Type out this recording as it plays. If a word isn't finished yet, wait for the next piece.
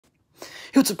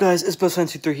Hey, what's up guys, it's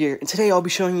BuzzFan23 here, and today I'll be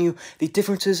showing you the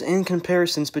differences and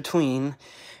comparisons between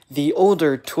the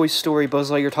older Toy Story Buzz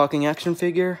Lightyear talking action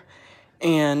figure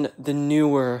and the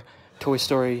newer Toy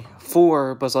Story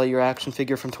 4 Buzz Lightyear action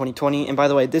figure from 2020. And by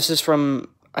the way, this is from,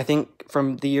 I think,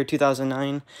 from the year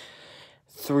 2009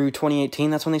 through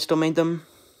 2018, that's when they still made them.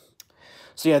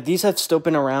 So yeah, these have still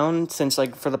been around since,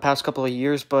 like, for the past couple of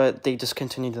years, but they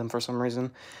discontinued them for some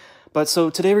reason. But so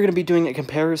today we're going to be doing a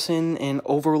comparison and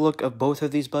overlook of both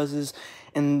of these buzzes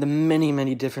and the many,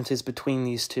 many differences between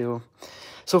these two.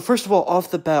 So first of all,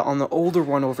 off the bat, on the older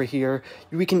one over here,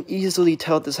 we can easily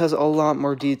tell this has a lot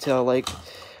more detail. Like,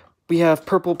 we have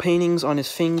purple paintings on his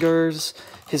fingers,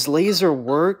 his laser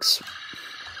works,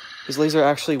 his laser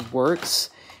actually works,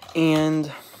 and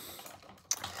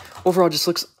overall just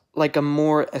looks like a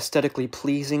more aesthetically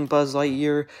pleasing Buzz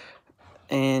Lightyear.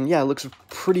 And yeah, it looks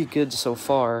pretty good so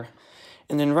far.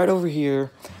 And then right over here,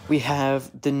 we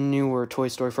have the newer Toy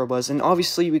Story 4 Buzz. And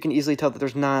obviously, we can easily tell that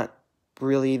there's not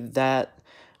really that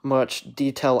much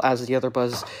detail as the other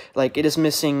Buzz. Like, it is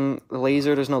missing the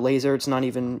laser. There's no laser. It's not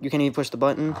even, you can't even push the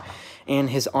button. And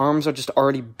his arms are just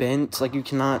already bent. Like, you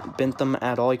cannot bend them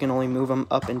at all. You can only move them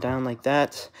up and down like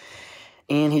that.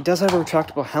 And he does have a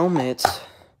retractable helmet.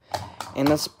 And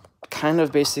that's kind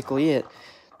of basically it.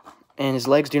 And his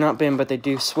legs do not bend, but they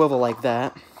do swivel like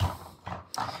that.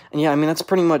 And yeah, I mean, that's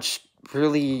pretty much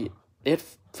really it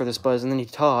for this Buzz, and then he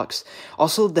talks.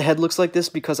 Also, the head looks like this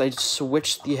because I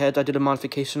switched the head. I did a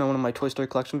modification on one of my Toy Story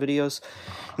collection videos.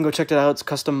 You can go check that out. It's a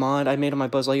custom mod I made on my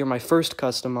Buzz Lightyear, my first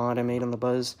custom mod I made on the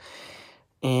Buzz.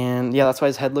 And yeah, that's why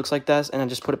his head looks like that, and I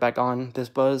just put it back on this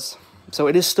Buzz. So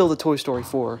it is still the Toy Story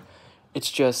 4. It's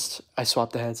just, I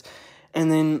swapped the heads. And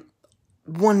then,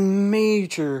 one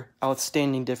major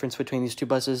outstanding difference between these two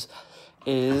Buzzes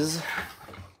is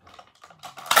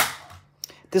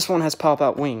this one has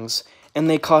pop-out wings, and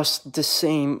they cost the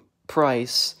same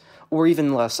price, or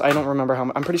even less. I don't remember how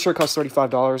much. I'm pretty sure it costs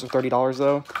 $35 or $30,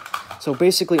 though. So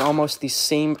basically almost the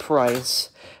same price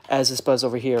as this Buzz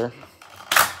over here.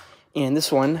 And this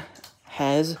one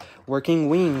has working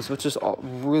wings, which is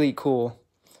really cool.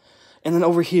 And then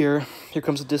over here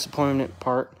comes the disappointment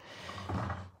part.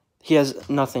 He has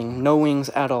nothing, no wings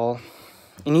at all.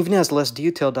 And even has less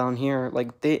detail down here. Like,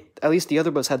 at least the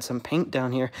other Buzz had some paint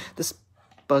down here. This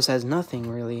Buzz has nothing,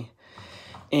 really.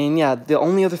 And yeah, the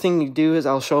only other thing you do is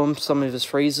I'll show him some of his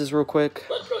phrases real quick.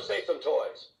 Let's go save some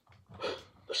toys.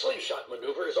 The slingshot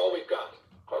maneuver is all we've got.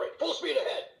 All right, full speed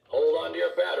ahead. Hold on to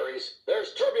your batteries.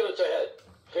 There's turbulence ahead.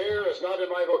 Fear is not in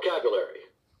my vocabulary.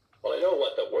 Well, I know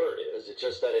what the word is. It's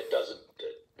just that it doesn't,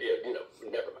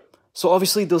 never mind. So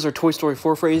obviously those are Toy Story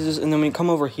 4 phrases, and then when you come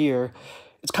over here,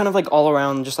 it's kind of like all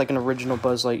around, just like an original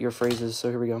Buzz Lightyear phrases. So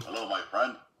here we go. Hello, my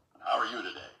friend. How are you today?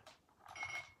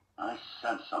 I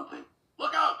sense something.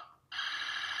 Look out!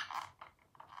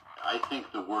 I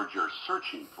think the word you're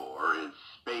searching for is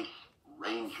Space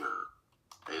Ranger.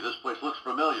 Hey, this place looks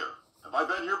familiar. Have I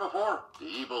been here before? The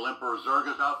evil Emperor Zurg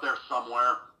is out there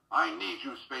somewhere. I need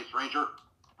you, Space Ranger.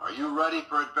 Are you ready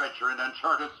for adventure in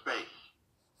uncharted space?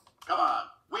 Come on,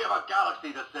 we have a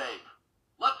galaxy to save.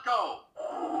 Let's go!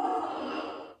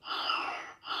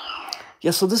 Yeah,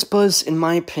 so this Buzz, in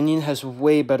my opinion, has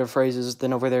way better phrases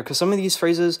than over there. Because some of these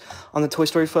phrases on the Toy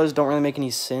Story Buzz don't really make any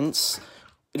sense.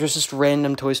 There's just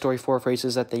random Toy Story 4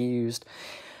 phrases that they used.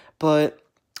 But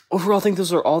overall, I think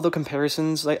those are all the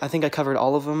comparisons. I think I covered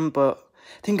all of them. But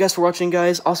thank you guys for watching,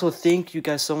 guys. Also, thank you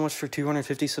guys so much for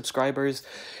 250 subscribers.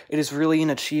 It is really an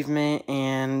achievement.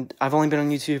 And I've only been on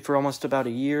YouTube for almost about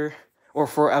a year. Or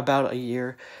for about a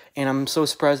year, and I'm so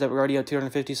surprised that we're already at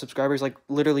 250 subscribers. Like,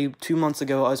 literally 2 months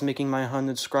ago, I was making my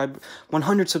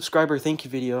 100 subscriber thank you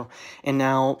video, and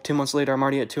now 2 months later, I'm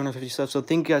already at 250 subs. So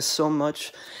thank you guys so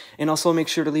much, and also make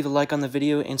sure to leave a like on the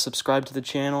video and subscribe to the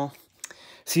channel.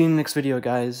 See you in the next video,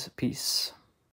 guys. Peace.